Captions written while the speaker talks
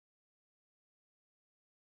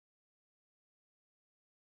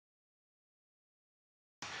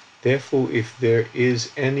Therefore, if there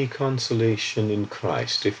is any consolation in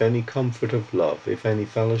Christ, if any comfort of love, if any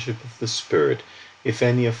fellowship of the Spirit, if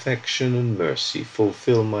any affection and mercy,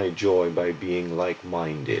 fulfill my joy by being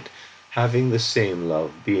like-minded, having the same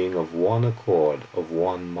love, being of one accord, of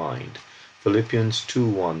one mind. Philippians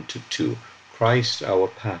 2:1-2. Christ our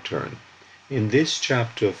pattern. In this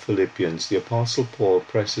chapter of Philippians, the Apostle Paul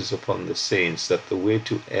presses upon the saints that the way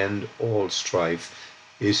to end all strife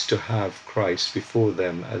is to have Christ before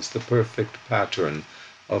them as the perfect pattern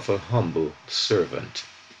of a humble servant.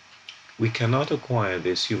 We cannot acquire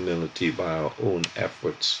this humility by our own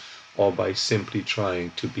efforts or by simply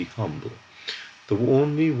trying to be humble. The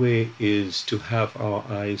only way is to have our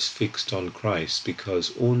eyes fixed on Christ,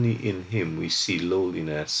 because only in him we see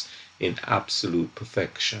lowliness in absolute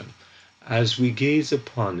perfection. As we gaze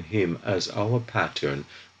upon him as our pattern,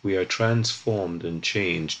 we are transformed and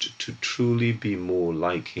changed to truly be more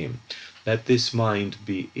like him. Let this mind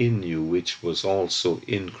be in you, which was also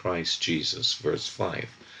in Christ Jesus. Verse 5.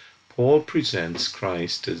 Paul presents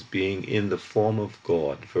Christ as being in the form of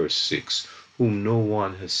God. Verse 6. Whom no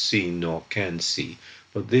one has seen nor can see.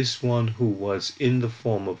 But this one who was in the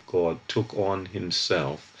form of God took on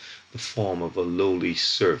himself the form of a lowly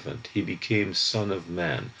servant. He became Son of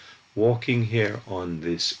Man, walking here on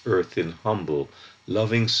this earth in humble,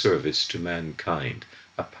 loving service to mankind,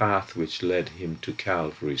 a path which led him to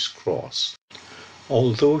Calvary's cross.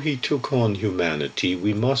 Although he took on humanity,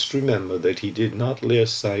 we must remember that he did not lay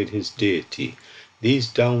aside his deity. These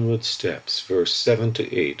downward steps, verse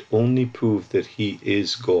 7-8, only prove that he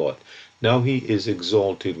is God. Now he is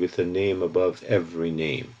exalted with a name above every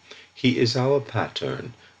name. He is our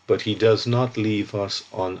pattern, but he does not leave us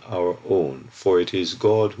on our own, for it is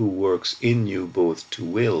God who works in you both to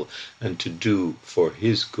will and to do for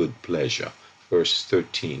his good pleasure. Verse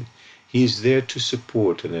 13. He is there to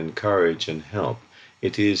support and encourage and help.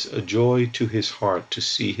 It is a joy to his heart to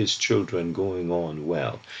see his children going on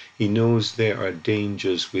well. He knows there are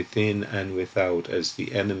dangers within and without as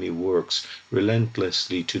the enemy works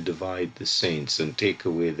relentlessly to divide the saints and take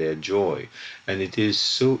away their joy. And it is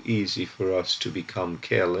so easy for us to become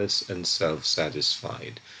careless and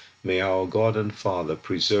self-satisfied. May our God and Father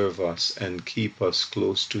preserve us and keep us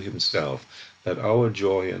close to himself, that our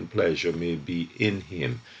joy and pleasure may be in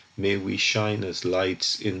him. May we shine as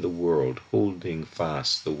lights in the world, holding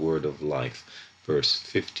fast the word of life. Verse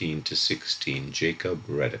 15-16, Jacob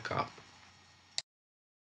Redekop.